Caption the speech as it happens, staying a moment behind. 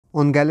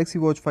On Galaxy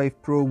Watch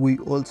 5 Pro, we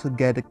also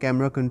get a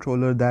camera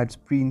controller that's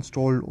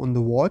pre-installed on the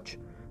watch.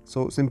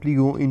 So simply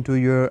go into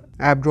your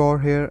app drawer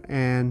here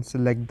and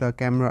select the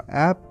camera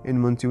app,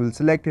 and once you will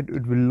select it,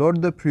 it will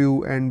load the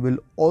preview and will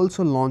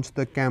also launch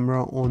the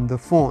camera on the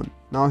phone.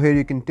 Now here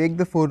you can take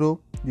the photo,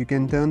 you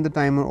can turn the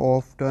timer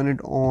off, turn it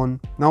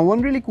on. Now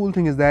one really cool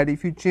thing is that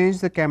if you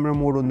change the camera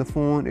mode on the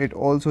phone, it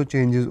also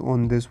changes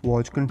on this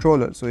watch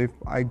controller. So if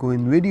I go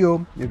in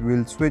video, it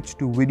will switch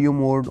to video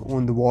mode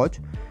on the watch,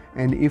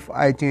 and if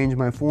I change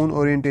my phone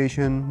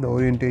orientation, the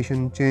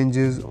orientation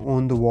changes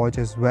on the watch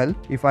as well.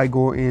 If I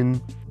go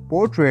in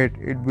portrait,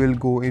 it will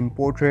go in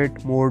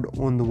portrait mode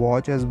on the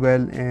watch as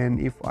well, and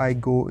if I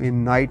go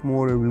in night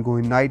mode, it will go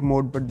in night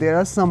mode. But there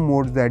are some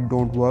modes that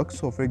don't work.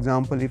 So for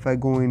example, if I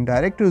go in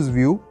director's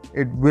view,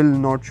 it will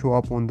not show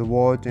up on the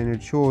watch and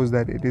it shows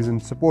that it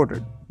isn't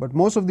supported. But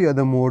most of the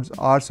other modes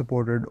are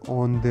supported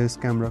on this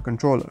camera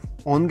controller.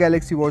 On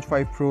Galaxy Watch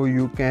 5 Pro,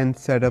 you can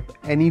set up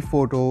any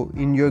photo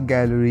in your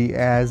gallery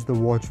as the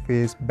watch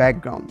face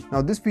background.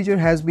 Now this feature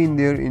has been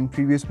there in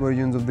previous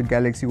versions of the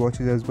Galaxy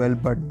watches as well,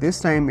 but this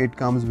time it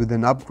comes with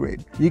an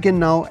upgrade. You can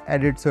now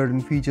edit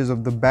certain features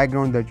of the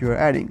background that you are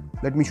adding.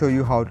 Let me show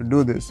you how to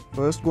do this.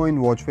 First, go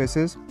in watch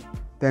faces,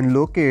 then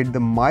locate the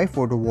My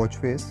Photo watch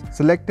face,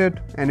 select it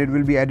and it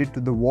will be added to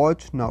the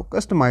watch. Now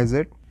customize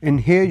it, and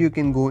here you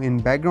can go in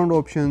background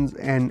options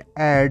and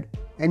add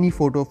any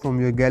photo from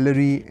your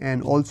gallery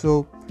and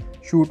also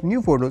shoot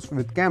new photos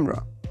with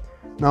camera.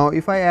 Now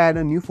if I add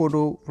a new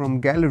photo from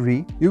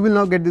gallery, you will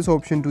now get this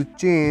option to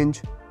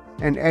change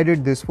and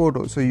edit this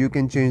photo. So you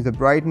can change the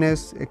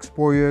brightness,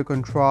 exposure,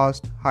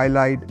 contrast,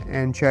 highlight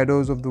and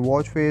shadows of the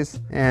watch face,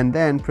 and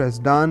then press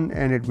done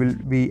and it will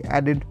be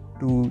added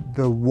to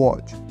the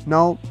watch.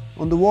 Now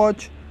on the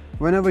watch,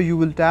 whenever you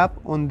will tap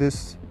on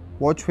this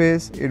watch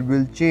face, it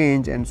will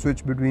change and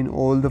switch between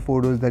all the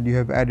photos that you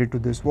have added to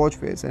this watch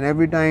face, and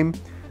every time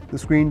the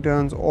screen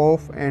turns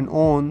off and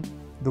on,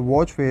 the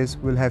watch face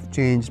will have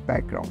changed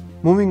background.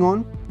 Moving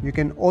on, you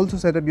can also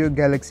set up your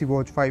Galaxy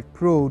Watch 5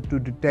 Pro to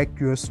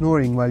detect your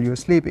snoring while you're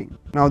sleeping.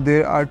 Now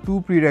there are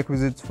two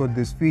prerequisites for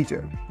this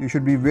feature. You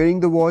should be wearing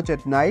the watch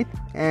at night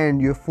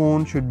and your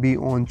phone should be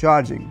on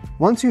charging.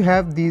 Once you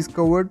have these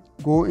covered,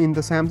 go in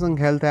the Samsung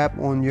Health app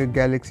on your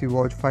Galaxy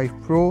Watch 5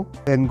 Pro,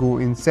 then go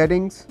in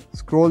settings,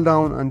 scroll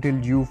down until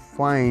you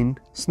find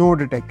snore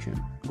detection.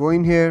 Go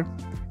in here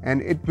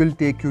and it will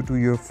take you to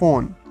your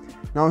phone.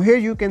 Now here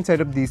you can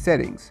set up these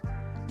settings.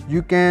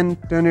 You can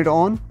turn it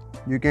on,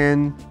 you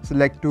can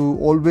select to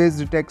always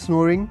detect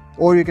snoring,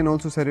 or you can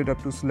also set it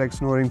up to select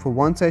snoring for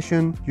one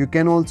session. You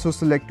can also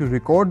select to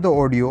record the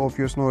audio of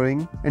your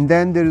snoring, and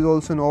then there is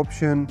also an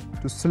option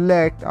to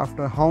select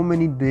after how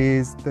many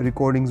days the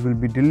recordings will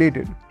be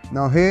deleted.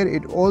 Now here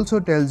it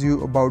also tells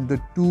you about the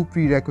two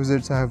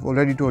prerequisites I have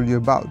already told you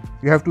about.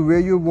 You have to wear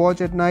your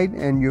watch at night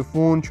and your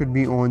phone should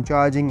be on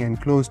charging and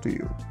close to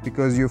you,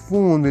 because your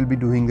phone will be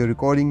doing the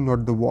recording,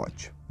 not the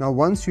watch. Now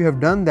once you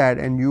have done that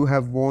and you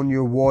have worn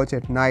your watch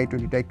at night to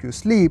detect your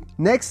sleep,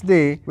 next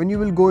day when you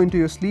will go into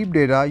your sleep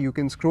data, you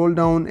can scroll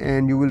down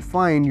and you will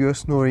find your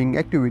snoring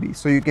activity.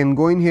 So you can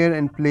go in here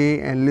and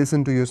play and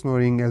listen to your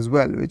snoring as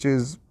well, which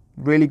is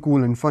really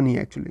cool and funny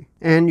actually.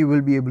 And you will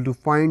be able to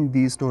find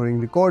these snoring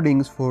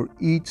recordings for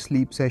each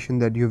sleep session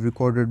that you have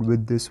recorded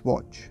with this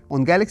watch.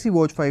 On Galaxy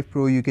Watch 5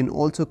 Pro, you can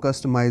also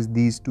customize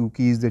these two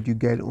keys that you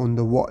get on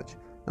the watch.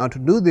 Now to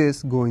do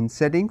this, go in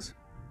settings,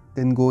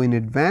 then go in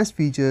advanced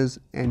features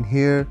and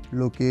here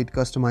locate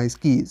customize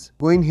keys.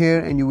 Go in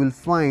here and you will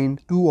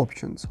find two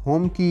options,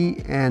 home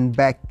key and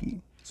back key.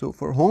 So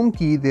for home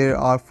key, there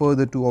are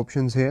further two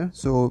options here.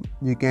 So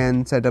you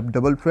can set up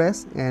double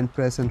press and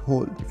press and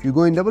hold. If you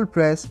go in double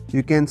press,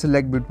 you can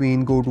select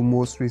between go to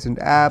most recent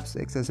apps,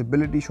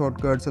 accessibility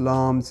shortcuts,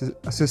 alarms,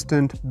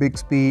 assistant,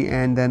 Bixby,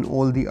 and then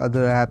all the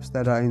other apps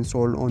that are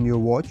installed on your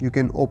watch. You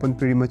can open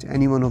pretty much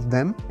any one of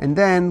them. And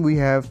then we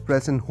have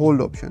press and hold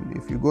option.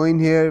 If you go in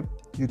here,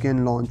 you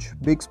can launch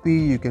Bixby,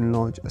 you can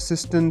launch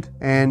Assistant,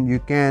 and you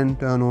can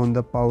turn on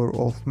the power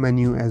off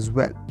menu as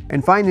well.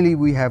 And finally,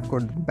 we have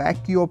got the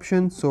back key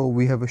option. So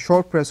we have a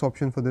short press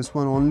option for this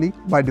one only.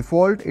 By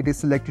default, it is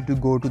selected to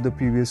go to the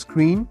previous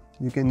screen.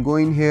 You can go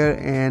in here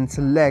and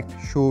select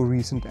show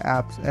recent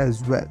apps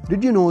as well.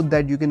 Did you know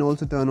that you can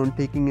also turn on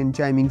ticking and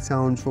chiming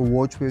sounds for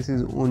watch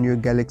faces on your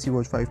Galaxy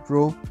Watch 5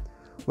 Pro?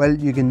 Well,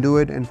 you can do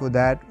it, and for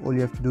that all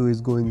you have to do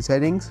is go in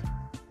settings,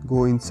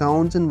 go in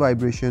sounds and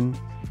vibration,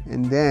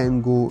 and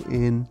then go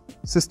in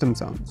system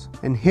sounds,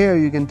 and here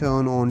you can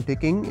turn on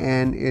ticking,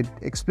 and it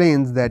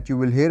explains that you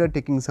will hear a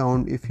ticking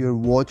sound if your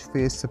watch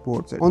face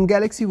supports it. On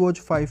Galaxy Watch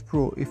 5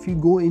 Pro, if you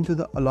go into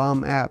the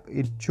alarm app,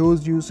 it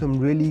shows you some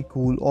really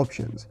cool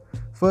options.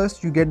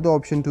 First, you get the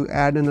option to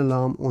add an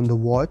alarm on the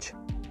watch,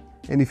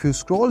 and if you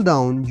scroll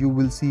down, you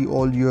will see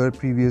all your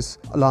previous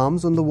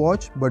alarms on the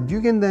watch, but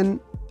you can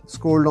then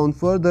scroll down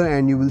further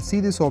and you will see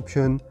this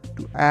option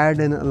to add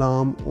an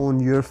alarm on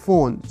your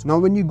phone. So now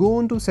when you go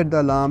on to set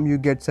the alarm, you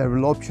get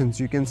several options.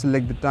 You can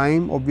select the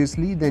time,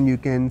 obviously, then you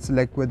can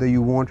select whether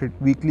you want it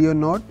weekly or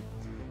not,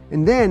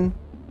 and then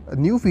a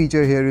new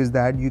feature here is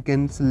that you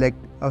can select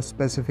a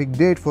specific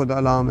date for the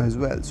alarm as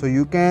well. So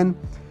you can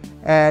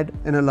add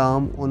an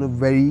alarm on a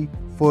very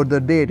further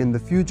date in the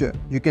future.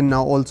 You can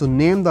now also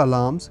name the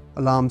alarms,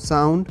 alarm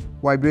sound,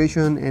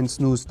 vibration and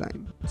snooze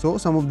time. So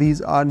some of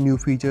these are new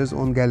features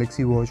on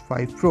Galaxy Watch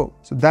 5 Pro.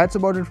 So that's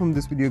about it from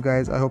this video,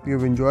 guys. I hope you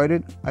have enjoyed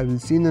it. I will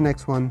see you in the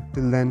next one.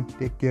 Till then,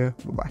 take care.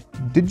 Bye-bye.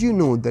 Did you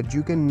know that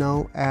you can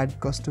now add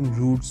custom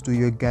routes to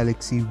your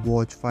Galaxy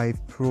Watch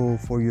 5 Pro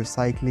for your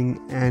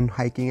cycling and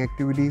hiking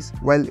activities?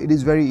 Well, it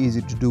is very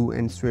easy to do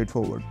and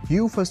straightforward.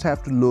 You first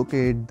have to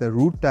locate the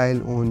route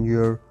tile on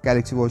your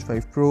Galaxy Watch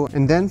 5 Pro,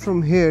 and then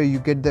from here you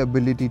get the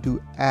ability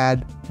to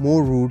add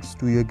more routes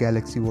to your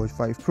Galaxy Watch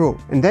 5 Pro.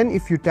 And then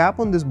if you tap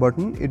on this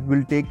button, it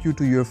will take you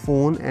to your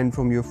phone, and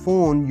from your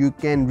phone you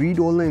can read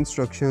all the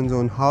instructions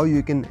on how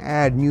you can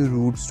add new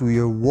routes to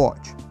your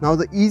watch. Now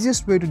the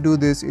easiest way to do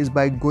this is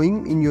by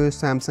going in your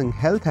Samsung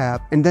Health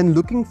app and then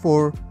looking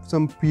for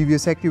some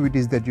previous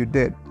activities that you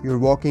did. Your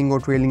walking or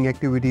trailing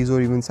activities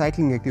or even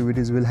cycling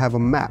activities will have a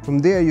map. From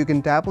there you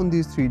can tap on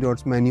these three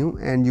dots menu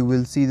and you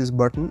will see this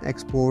button,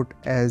 export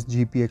as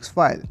GPX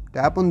file.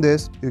 Tap on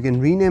this, you can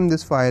rename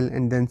this file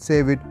and then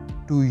save it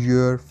to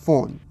your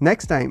phone.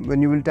 Next time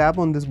when you will tap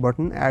on this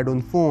button, add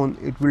on phone,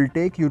 it will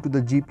take you to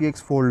the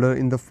GPX folder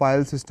in the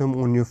file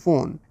system on your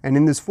phone, and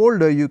in this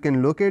folder you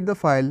can locate the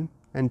file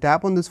and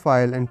tap on this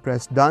file and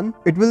press done.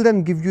 It will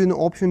then give you an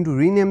option to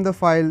rename the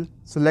file,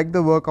 select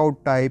the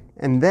workout type,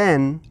 and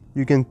then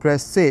you can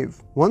press save.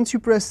 Once you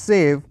press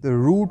save, the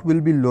route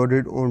will be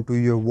loaded onto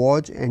your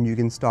watch and you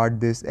can start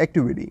this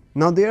activity.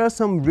 Now there are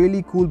some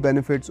really cool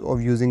benefits of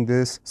using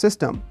this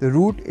system. The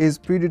route is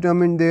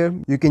predetermined there.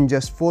 You can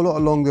just follow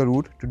along the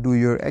route to do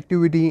your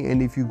activity,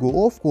 and if you go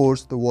off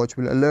course, the watch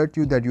will alert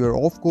you that you are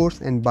off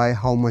course and by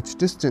how much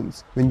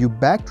distance. When you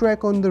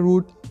backtrack on the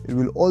route, it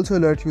will also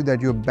alert you that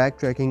you're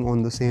backtracking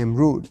on the same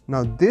route.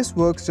 Now this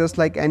works just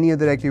like any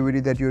other activity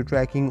that you're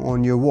tracking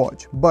on your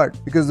watch, but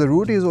because the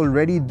route is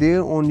already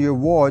there on your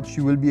watch,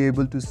 you will be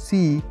able to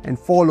see and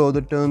follow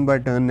the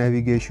turn-by-turn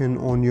navigation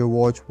on your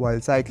watch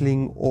while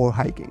cycling or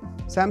hiking.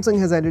 Samsung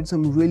has added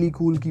some really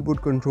cool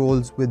keyboard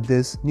controls with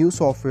this new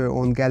software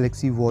on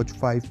Galaxy Watch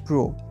 5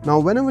 Pro. Now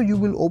whenever you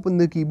will open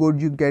the keyboard,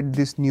 you get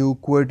this new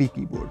QWERTY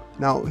keyboard.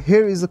 Now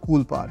here is the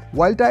cool part.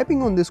 While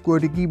typing on this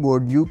QWERTY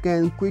keyboard, you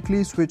can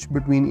quickly switch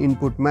between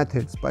input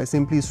methods by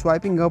simply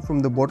swiping up from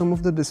the bottom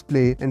of the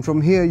display, and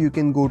from here you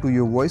can go to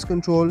your voice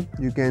control,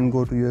 you can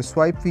go to your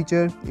swipe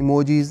feature,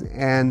 emojis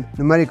and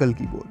numerical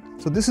keyboard.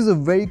 So this is a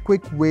very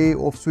quick way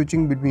of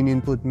switching between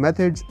input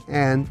methods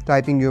and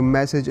typing your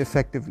message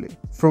effectively.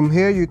 From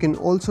here you can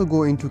also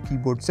go into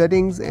keyboard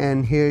settings,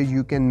 and here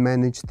you can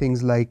manage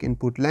things like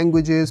input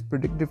languages,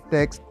 predictive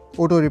text,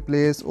 auto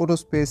replace, auto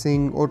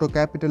spacing, auto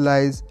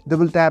capitalize,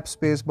 double tap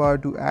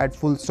spacebar to add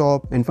full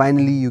stop, and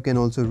finally you can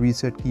also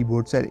reset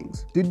keyboard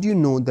settings. Did you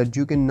know that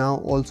you can now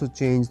also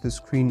change the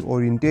screen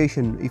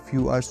orientation if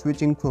you are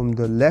switching from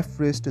the left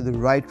wrist to the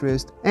right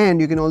wrist, and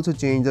you can also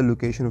change the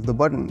location of the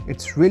button.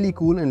 It's really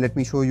cool, and let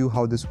me show you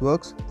how this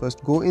works.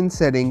 First go in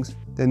settings,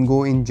 then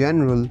go in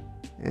general,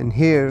 and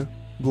here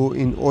go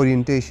in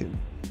orientation.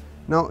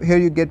 Now here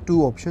you get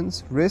two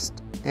options,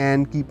 wrist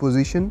and key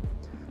position.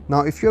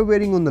 Now if you're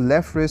wearing on the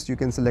left wrist, you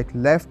can select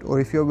left, or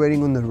if you're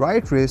wearing on the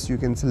right wrist, you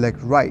can select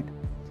right.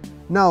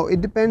 Now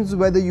it depends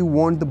whether you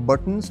want the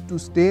buttons to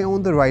stay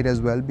on the right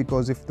as well,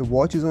 because if the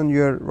watch is on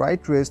your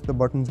right wrist, the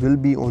buttons will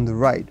be on the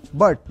right.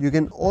 But you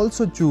can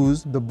also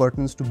choose the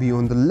buttons to be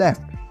on the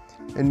left.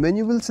 And when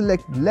you will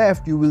select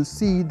left, you will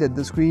see that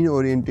the screen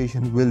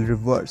orientation will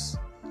reverse.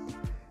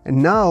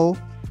 And now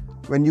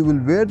when you will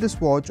wear this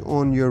watch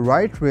on your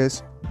right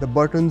wrist, the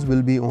buttons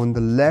will be on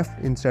the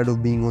left instead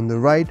of being on the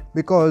right,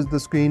 because the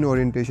screen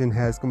orientation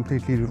has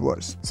completely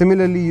reversed.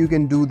 Similarly, you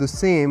can do the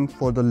same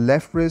for the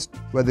left wrist,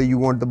 whether you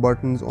want the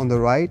buttons on the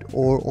right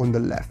or on the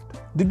left.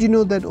 Did you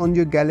know that on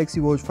your Galaxy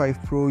Watch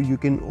 5 Pro, you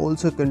can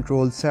also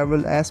control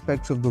several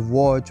aspects of the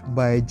watch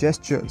by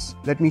gestures?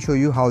 Let me show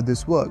you how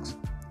this works.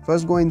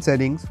 First go in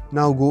settings,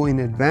 now go in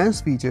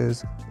advanced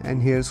features,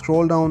 and here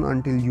scroll down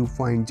until you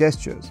find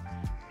gestures.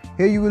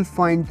 Here you will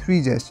find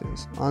three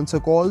gestures: answer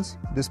calls,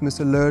 dismiss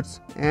alerts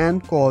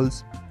and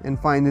calls, and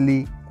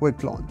finally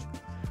quick launch.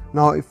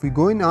 Now if we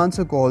go in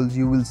answer calls,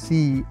 you will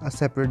see a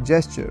separate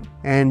gesture,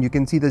 and you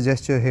can see the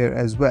gesture here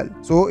as well.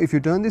 So if you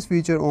turn this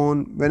feature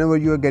on, whenever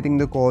you are getting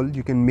the call,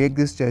 you can make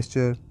this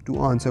gesture to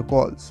answer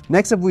calls.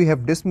 Next up we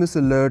have dismiss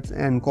alerts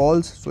and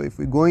calls. So if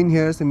we go in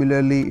here,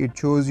 similarly it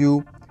shows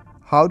you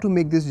how to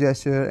make this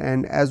gesture,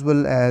 and as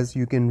well as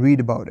you can read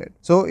about it.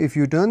 So if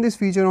you turn this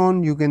feature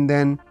on, you can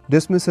then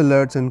dismiss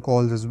alerts and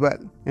calls as well.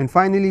 And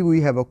finally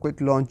we have a quick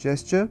launch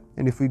gesture,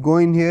 And if we go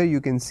in here, you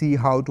can see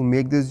how to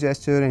make this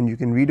gesture and you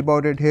can read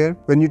about it here.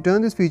 When you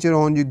turn this feature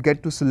on, you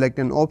get to select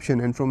an option,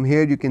 and from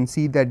here you can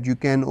see that you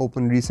can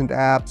open recent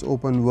apps,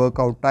 open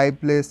workout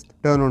type list,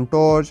 turn on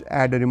torch,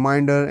 add a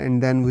reminder, and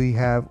then we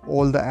have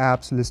all the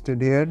apps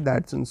listed here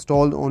that's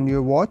installed on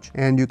your watch,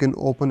 and you can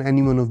open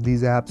any one of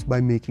these apps by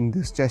making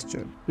this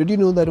gesture. Did you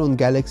know that on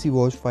Galaxy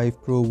Watch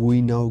 5 Pro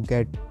we now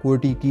get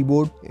QWERTY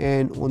keyboard,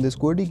 and on this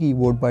QWERTY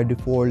keyboard by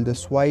default the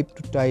swipe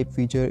to type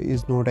feature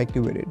is not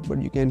activated, but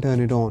you can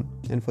turn it on,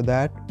 and for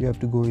that you have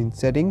to go in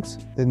settings,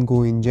 then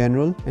go in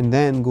general, and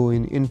then go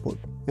in input,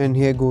 and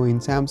here go in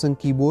Samsung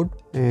keyboard,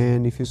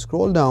 and if you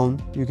scroll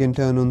down you can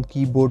turn on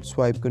keyboard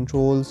swipe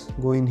controls,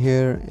 go in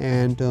here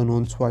and turn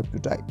on swipe to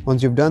type.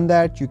 Once you've done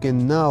that, you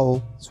can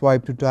now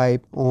swipe to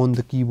type on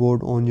the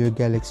keyboard on your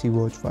Galaxy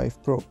Watch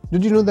 5 Pro.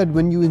 Did you know that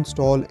when you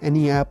install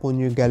any app on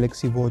your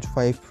Galaxy Watch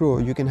 5 Pro,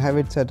 you can have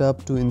it set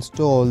up to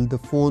install the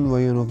phone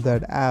version of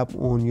that app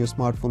on your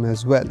smartphone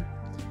as well?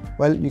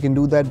 Well, you can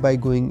do that by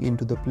going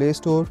into the Play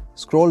Store,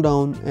 scroll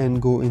down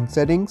and go in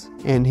settings,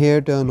 and here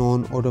turn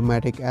on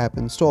automatic app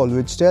install,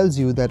 which tells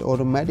you that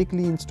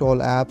automatically install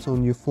apps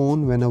on your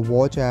phone when a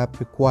watch app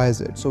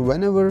requires it. So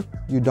whenever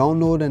you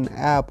download an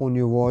app on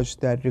your watch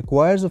that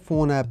requires a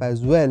phone app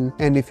as well,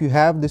 and if you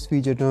have this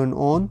feature turned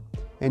on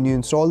and you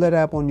install that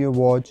app on your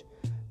watch,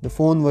 the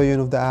phone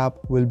version of the app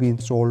will be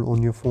installed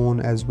on your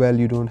phone as well.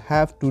 You don't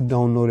have to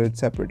download it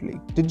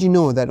separately. Did you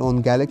know that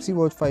on Galaxy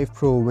Watch 5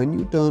 Pro, when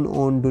you turn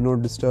on Do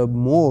Not Disturb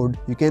mode,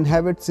 you can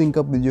have it sync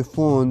up with your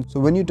phone. So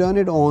when you turn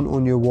it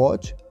on your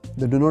watch,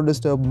 the Do Not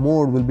Disturb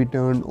mode will be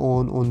turned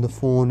on the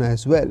phone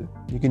as well.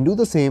 You can do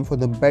the same for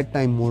the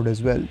bedtime mode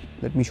as well.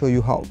 Let me show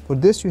you how. For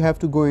this, you have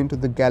to go into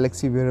the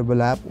Galaxy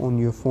wearable app on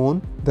your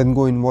phone, then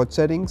go in watch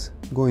settings,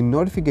 go in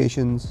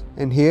notifications,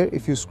 and here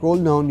if you scroll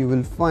down you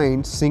will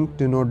find sync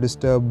Do Not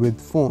Disturb with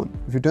phone.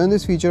 If you turn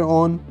this feature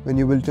on, when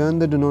you will turn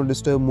the Do Not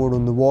Disturb mode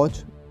on the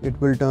watch, it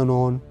will turn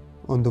on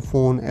the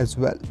phone as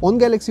well. On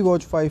Galaxy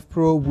Watch 5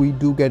 Pro we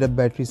do get a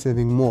battery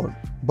saving mode,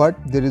 but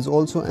there is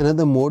also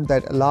another mode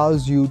that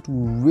allows you to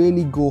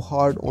really go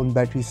hard on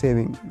battery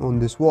saving on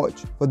this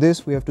watch. For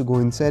this we have to go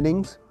in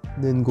settings,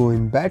 then go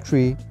in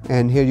battery,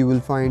 and here you will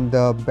find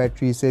the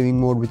battery saving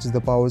mode, which is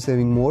the power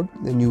saving mode,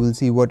 and you will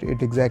see what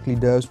it exactly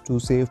does to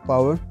save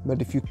power.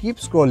 But if you keep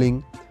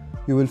scrolling,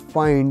 you will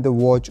find the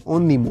watch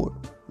only mode.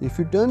 If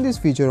you turn this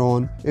feature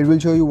on, it will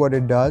show you what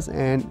it does,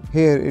 and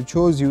here it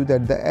shows you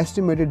that the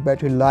estimated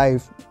battery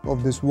life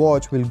of this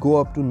watch will go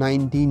up to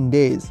 19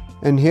 days.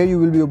 And here you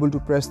will be able to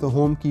press the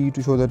home key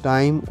to show the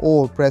time,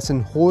 or press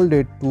and hold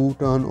it to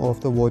turn off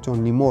the watch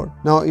only mode.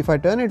 Now if I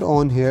turn it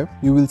on here,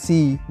 you will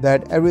see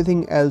that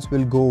everything else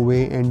will go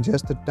away and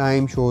just the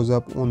time shows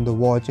up on the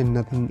watch and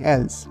nothing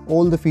else.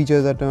 All the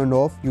features are turned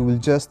off, you will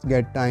just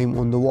get time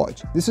on the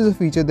watch. This is a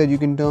feature that you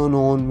can turn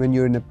on when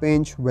you're in a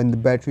pinch, when the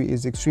battery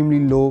is extremely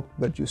low,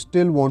 but you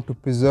still want to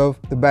preserve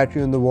the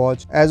battery on the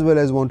watch as well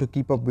as want to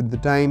keep up with the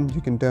time.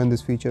 You can turn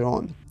this feature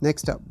on.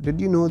 Next up,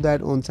 did you know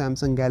that on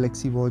Samsung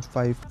Galaxy Watch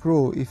 5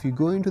 Pro, if you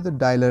go into the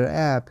dialer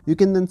app, you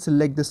can then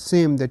select the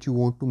SIM that you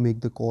want to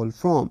make the call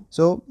from.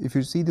 So if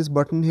you see this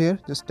button here,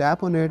 just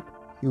tap on it.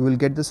 You will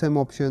get the SIM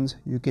options.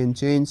 You can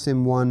change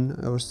SIM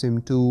 1 or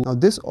SIM 2. Now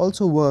this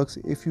also works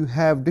if you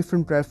have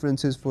different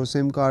preferences for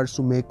SIM cards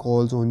to make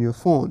calls on your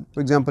phone. For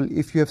example,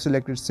 if you have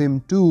selected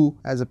SIM 2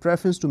 as a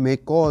preference to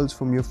make calls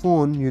from your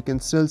phone, you can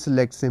still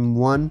select SIM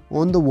 1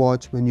 on the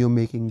watch when you're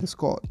making this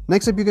call.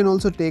 Next up, you can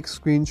also take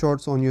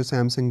screenshots on your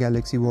Samsung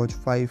Galaxy Watch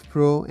 5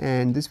 Pro,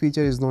 and this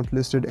feature is not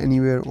listed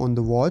anywhere on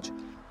the watch,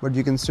 but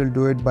you can still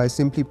do it by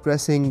simply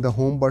pressing the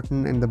home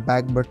button and the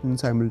back button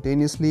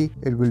simultaneously.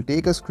 It will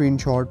take a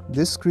screenshot.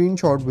 This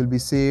screenshot will be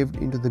saved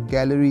into the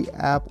gallery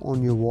app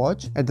on your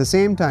watch. At the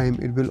same time,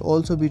 it will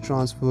also be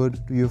transferred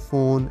to your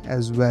phone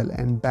as well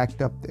and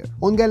backed up there.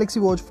 On Galaxy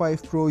Watch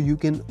 5 Pro, you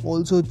can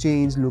also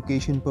change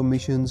location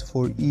permissions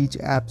for each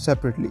app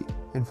separately.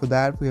 And for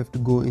that we have to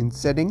go in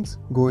settings,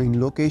 go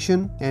in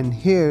location, and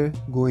here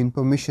go in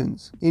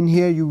permissions. In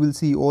here you will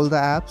see all the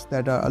apps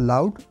that are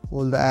allowed,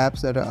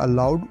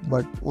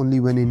 but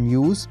only when in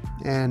use,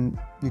 and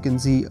you can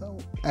see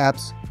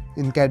apps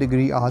in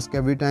category ask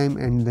every time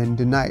and then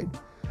denied.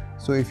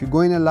 So if you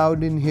go in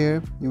allowed in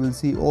here, you will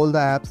see all the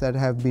apps that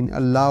have been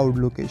allowed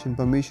location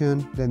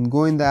permission, then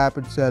go in the app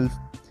itself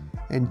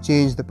and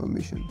change the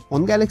permission.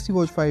 On Galaxy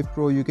Watch 5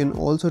 Pro, you can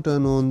also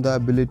turn on the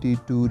ability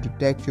to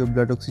detect your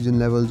blood oxygen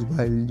levels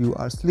while you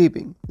are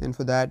sleeping, and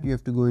for that you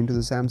have to go into the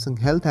Samsung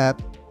Health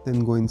app,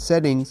 then go in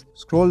settings,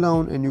 scroll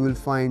down, and you will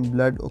find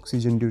blood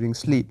oxygen during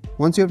sleep.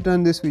 Once you have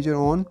turned this feature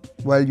on,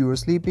 while you are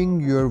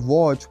sleeping, your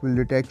watch will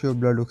detect your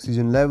blood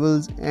oxygen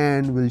levels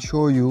and will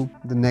show you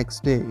the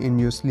next day in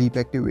your sleep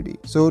activity.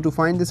 So to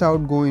find this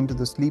out, go into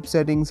the sleep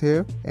settings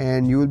here,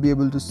 and you will be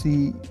able to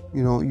see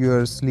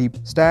your sleep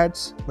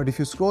stats. But if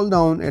you scroll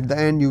down at the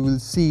end, you will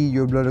see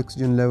your blood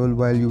oxygen level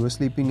while you were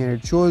sleeping, and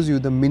it shows you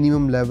the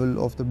minimum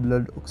level of the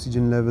blood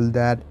oxygen level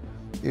that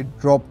it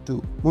dropped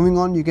to. Moving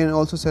on, you can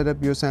also set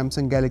up your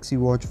Samsung Galaxy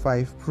Watch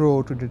 5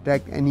 Pro to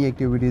detect any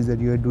activities that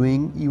you are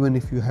doing, even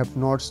if you have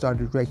not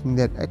started tracking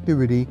that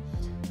activity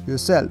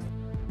yourself.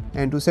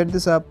 And to set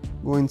this up,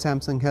 go in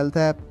Samsung Health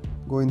app,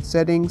 go in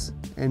settings,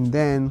 and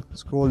then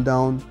scroll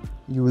down.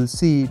 You will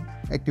see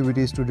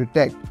activities to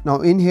detect.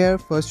 Now in here,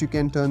 first you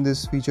can turn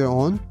this feature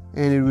on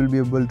and it will be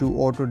able to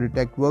auto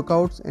detect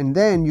workouts, and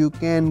then you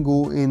can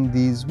go in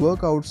these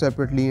workouts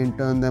separately and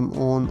turn them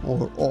on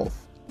or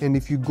off. And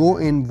if you go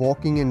in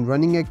walking and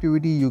running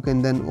activity, you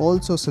can then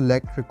also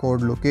select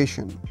record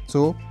location.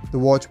 So the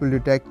watch will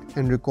detect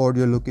and record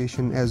your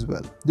location as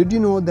well. Did you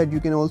know that you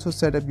can also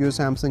set up your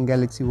Samsung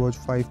Galaxy Watch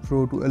 5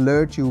 Pro to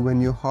alert you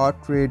when your heart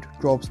rate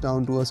drops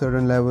down to a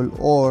certain level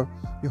or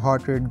your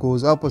heart rate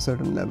goes up a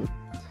certain level?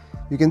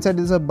 You can set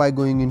this up by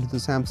going into the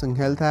Samsung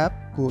Health app,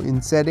 go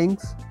in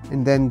settings,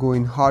 and then go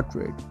in heart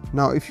rate.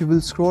 Now if you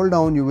will scroll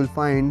down, you will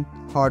find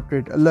heart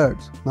rate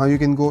alerts. Now you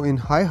can go in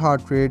high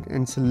heart rate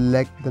and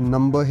select the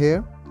number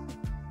here.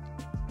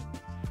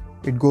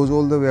 It goes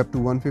all the way up to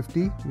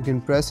 150. You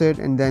can press it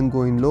and then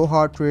go in low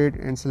heart rate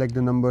and select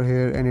the number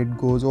here, and it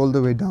goes all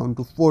the way down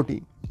to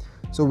 40.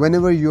 So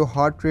whenever your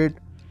heart rate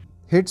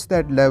hits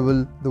that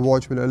level, the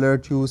watch will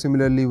alert you.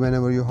 Similarly,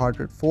 whenever your heart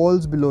rate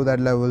falls below that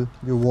level,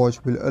 your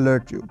watch will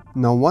alert you.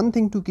 Now one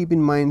thing to keep in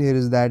mind here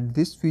is that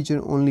this feature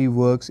only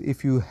works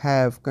if you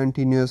have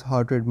continuous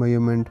heart rate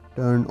measurement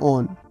turned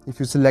on. If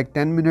you select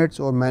 10 minutes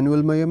or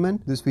manual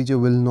measurement, this feature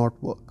will not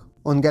work.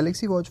 On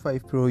Galaxy Watch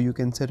 5 Pro, you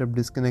can set up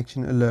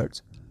disconnection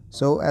alerts.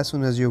 So as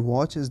soon as your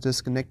watch is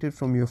disconnected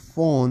from your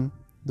phone,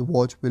 the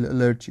watch will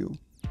alert you.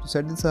 To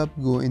set this up,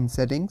 go in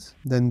settings,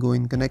 then go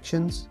in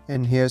connections,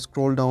 and here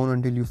scroll down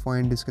until you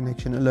find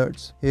disconnection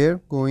alerts. Here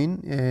go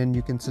in and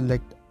you can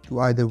select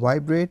to either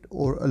vibrate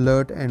or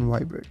alert and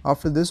vibrate.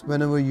 After this,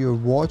 whenever your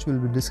watch will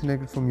be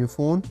disconnected from your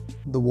phone,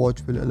 the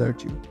watch will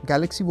alert you.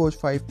 Galaxy Watch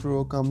 5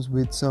 Pro comes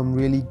with some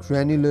really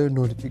granular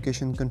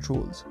notification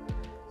controls,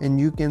 and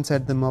you can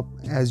set them up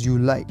as you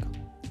like.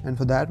 And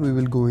for that, we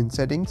will go in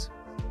settings,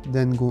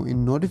 then go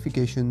in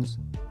notifications,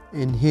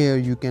 and here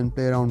you can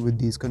play around with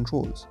these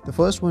controls. The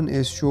first one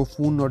is show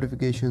phone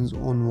notifications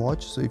on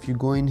watch. So if you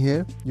go in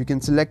here, you can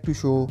select to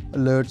show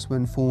alerts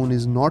when phone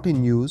is not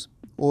in use,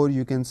 or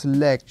you can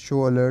select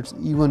show alerts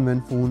even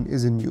when phone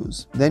is in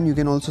use. Then you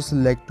can also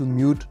select to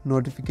mute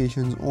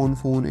notifications on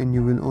phone, and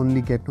you will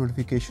only get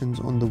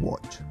notifications on the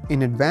watch.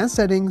 In advanced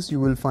settings,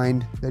 you will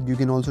find that you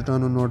can also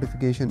turn on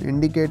notification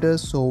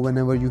indicators. So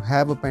whenever you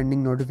have a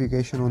pending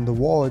notification on the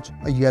watch,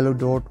 a yellow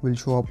dot will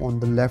show up on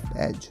the left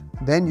edge.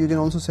 Then you can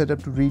also set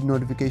up to read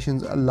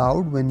notifications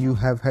aloud when you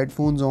have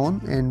headphones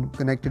on and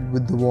connected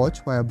with the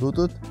watch via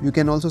Bluetooth. You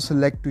can also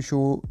select to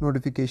show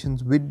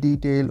notifications with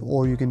detail,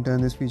 or you can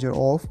turn this feature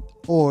off,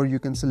 or you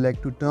can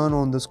select to turn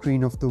on the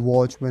screen of the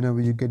watch whenever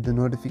you get the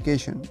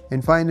notification.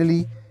 And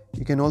finally,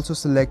 you can also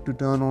select to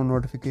turn on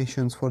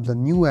notifications for the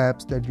new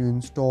apps that you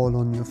install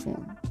on your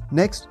phone.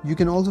 Next, you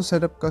can also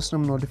set up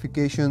custom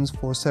notifications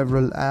for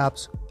several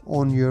apps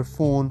on your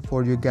phone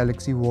for your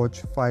Galaxy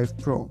Watch 5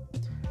 Pro.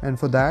 And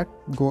for that,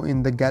 go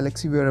in the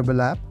Galaxy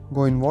Wearable app,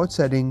 go in watch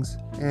settings,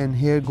 and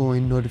here go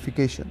in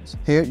notifications.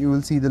 Here you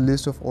will see the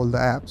list of all the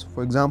apps.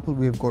 For example,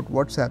 we have got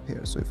WhatsApp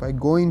here. So if I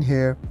go in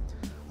here,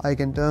 I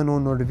can turn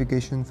on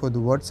notification for the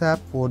WhatsApp,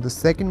 for the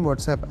second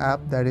WhatsApp app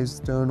that is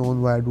turned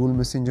on via dual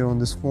messenger on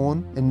this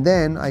phone, and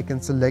then I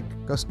can select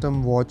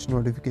custom watch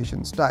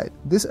notification style.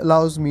 This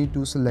allows me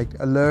to select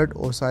alert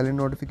or silent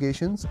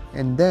notifications,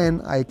 and then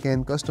I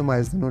can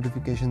customize the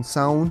notification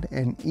sound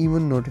and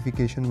even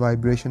notification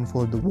vibration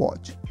for the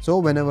watch. So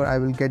whenever I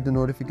will get the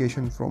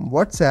notification from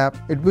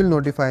WhatsApp, it will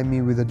notify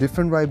me with a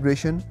different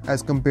vibration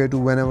as compared to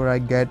whenever I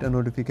get a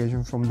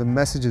notification from the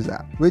Messages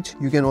app, which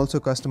you can also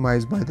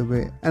customize, by the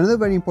way. Another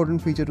very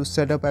important feature to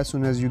set up as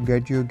soon as you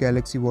get your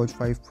Galaxy Watch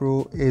 5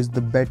 Pro is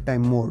the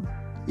bedtime mode,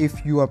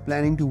 if you are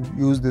planning to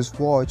use this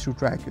watch to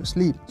track your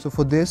sleep. So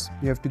for this,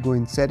 you have to go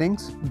in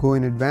settings, go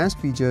in advanced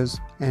features,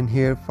 and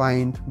here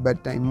find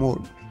bedtime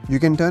mode. You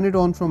can turn it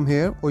on from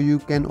here, or you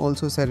can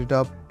also set it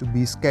up to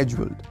be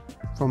scheduled.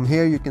 From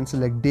here you can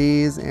select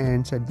days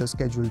and set the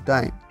scheduled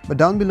time. But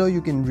down below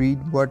you can read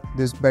what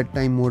this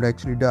bedtime mode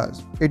actually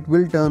does. It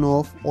will turn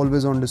off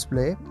always on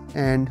display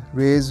and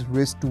raise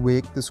wrist to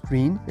wake the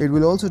screen. It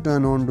will also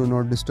turn on do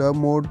not disturb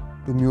mode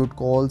to mute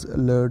calls,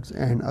 alerts,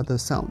 and other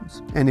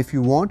sounds. And if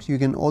you want, you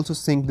can also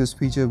sync this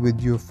feature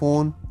with your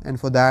phone, and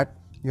for that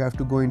you have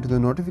to go into the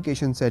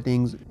notification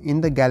settings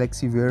in the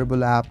Galaxy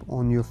Wearable app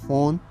on your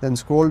phone, then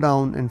scroll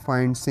down and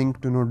find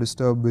sync do not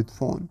disturb with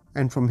phone,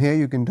 and from here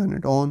you can turn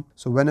it on.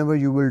 So whenever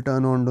you will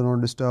turn on do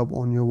not disturb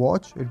on your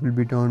watch, it will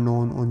be turned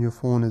on your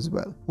phone as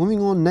well.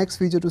 Moving on, next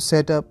feature to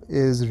set up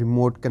is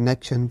remote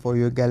connection for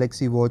your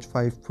Galaxy Watch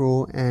 5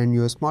 Pro and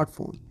your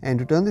smartphone. And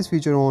to turn this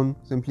feature on,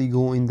 simply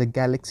go in the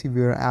Galaxy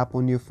Wear app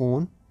on your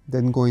phone,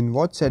 then go in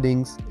watch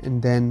settings,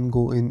 and then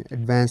go in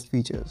advanced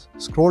features.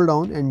 Scroll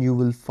down and you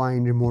will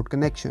find remote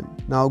connection.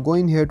 Now go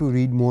in here to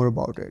read more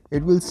about it.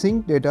 It will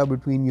sync data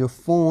between your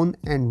phone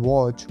and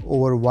watch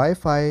over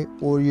Wi-Fi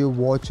or your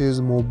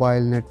watch's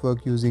mobile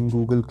network using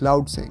Google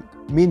Cloud Sync.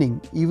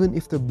 meaning even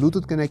if the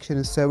Bluetooth connection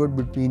is severed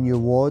between your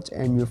watch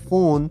and your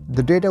phone,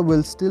 the data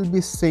will still be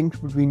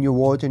synced between your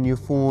watch and your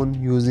phone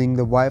using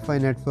the Wi-Fi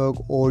network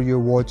or your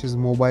watch's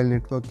mobile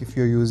network if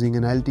you're using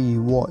an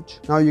LTE watch.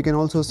 Now you can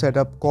also set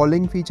up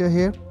calling feature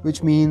here,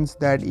 which means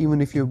that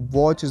even if your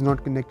watch is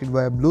not connected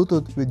via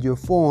Bluetooth with your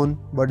phone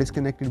but is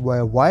connected via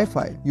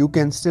Wi-Fi, you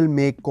can still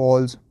make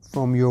calls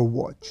from your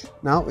watch.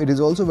 Now it is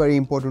also very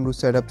important to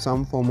set up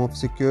some form of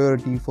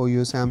security for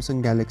your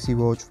Samsung Galaxy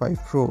Watch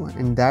 5 Pro,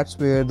 and that's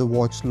where the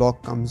watch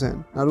lock comes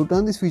in. Now to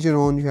turn this feature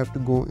on, you have to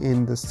go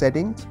in the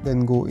settings,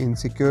 then go in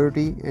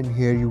security, and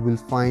here you will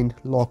find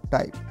lock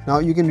type. Now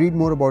you can read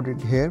more about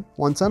it here.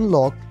 Once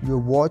unlocked, your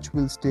watch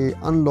will stay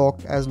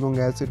unlocked as long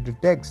as it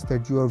detects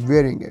that you are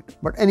wearing it.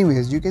 But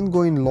anyways, you can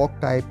go in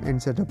lock type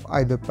and set up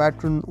either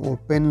pattern or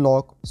pin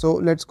lock. So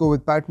let's go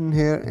with pattern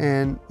here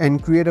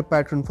and create a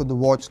pattern for the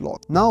watch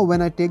lock. Now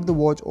when I take the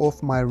watch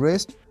off my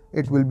wrist,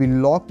 it will be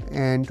locked,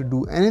 and to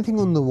do anything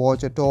on the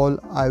watch at all,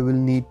 I will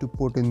need to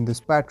put in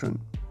this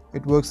pattern.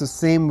 It works the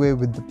same way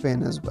with the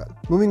pin as well.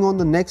 Moving on,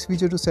 the next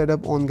feature to set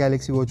up on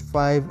Galaxy Watch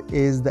 5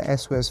 is the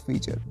SOS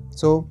feature.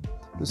 So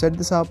to set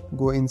this up,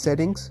 go in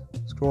settings,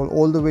 scroll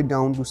all the way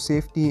down to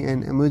safety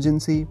and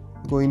emergency,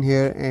 go in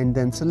here and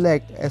then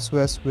select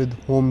SOS with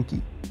home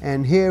key.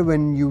 And here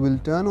when you will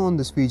turn on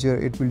this feature,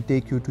 it will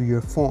take you to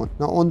your phone.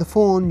 Now on the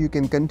phone, you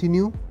can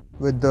continue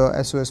with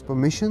the SOS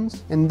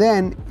permissions, and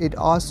then it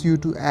asks you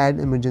to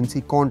add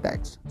emergency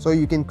contacts. So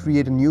you can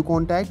create a new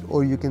contact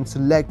or you can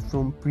select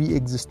from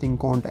pre-existing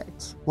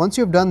contacts. Once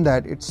you've done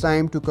that, it's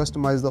time to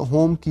customize the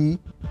home key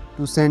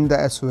to send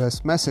the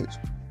SOS message.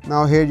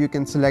 Now here you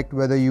can select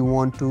whether you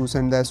want to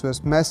send the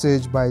SOS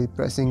message by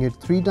pressing it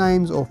 3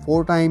 times or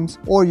 4 times,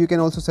 or you can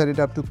also set it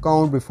up to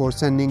count before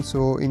sending,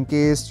 so in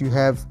case you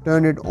have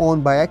turned it on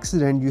by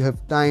accident, you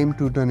have time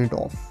to turn it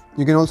off.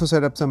 You can also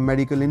set up some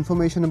medical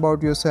information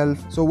about yourself.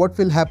 So what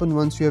will happen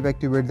once you have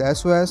activated the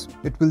SOS?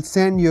 It will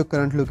send your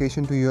current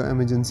location to your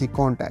emergency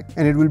contact,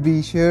 and it will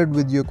be shared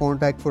with your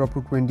contact for up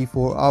to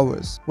 24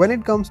 hours. When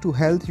it comes to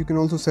health, you can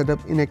also set up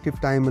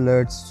inactive time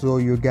alerts, so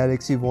your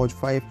Galaxy Watch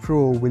 5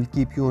 Pro will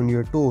keep you on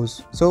your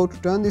toes. So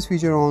to turn this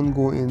feature on,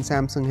 go in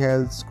Samsung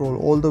Health, scroll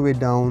all the way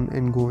down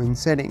and go in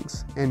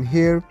settings, and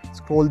here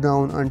scroll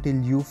down until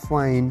you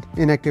find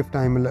inactive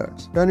time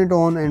alerts. Turn it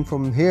on, and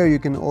from here you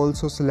can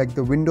also select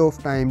the window of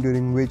time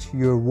during which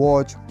your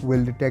watch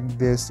will detect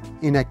this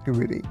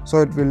inactivity, so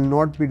it will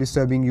not be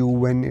disturbing you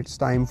when it's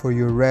time for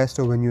your rest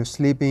or when you're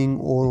sleeping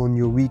or on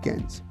your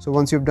weekends. So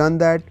once you've done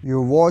that,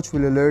 your watch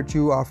will alert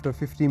you after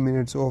 50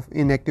 minutes of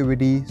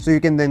inactivity, so you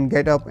can then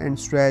get up and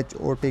stretch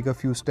or take a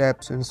few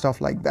steps and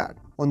stuff like that.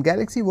 On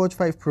Galaxy Watch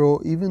 5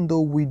 Pro, even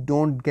though we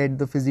don't get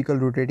the physical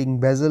rotating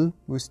bezel,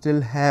 we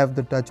still have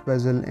the touch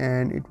bezel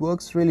and it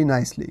works really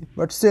nicely.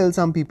 But still,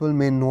 some people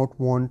may not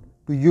want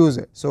to use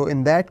it. So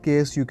in that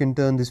case, you can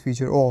turn this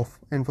feature off,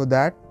 and for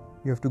that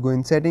you have to go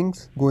in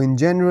settings, go in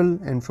general,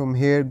 and from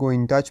here go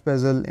in touch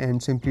bezel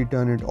and simply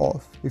turn it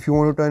off. If you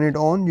want to turn it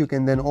on, you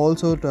can then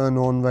also turn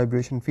on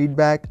vibration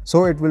feedback,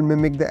 so it will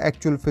mimic the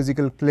actual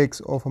physical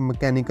clicks of a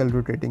mechanical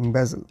rotating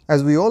bezel.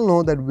 As we all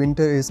know that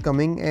winter is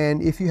coming,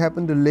 and if you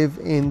happen to live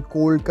in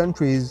cold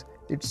countries,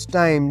 it's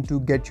time to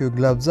get your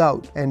gloves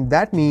out, and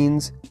that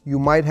means you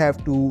might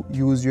have to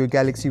use your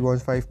Galaxy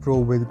Watch 5 Pro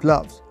with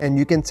gloves, and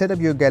you can set up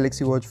your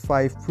Galaxy Watch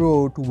 5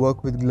 Pro to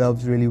work with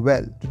gloves really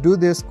well. To do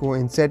this, go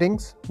in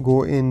settings,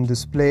 go in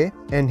display,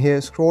 and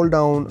here scroll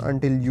down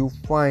until you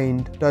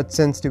find touch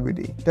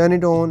sensitivity. Turn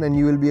it on and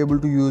you will be able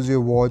to use your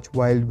watch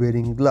while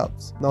wearing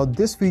gloves. Now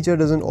this feature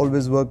doesn't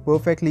always work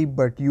perfectly,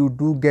 but you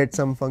do get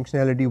some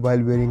functionality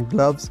while wearing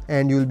gloves,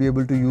 and you will be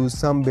able to use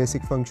some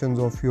basic functions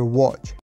of your watch.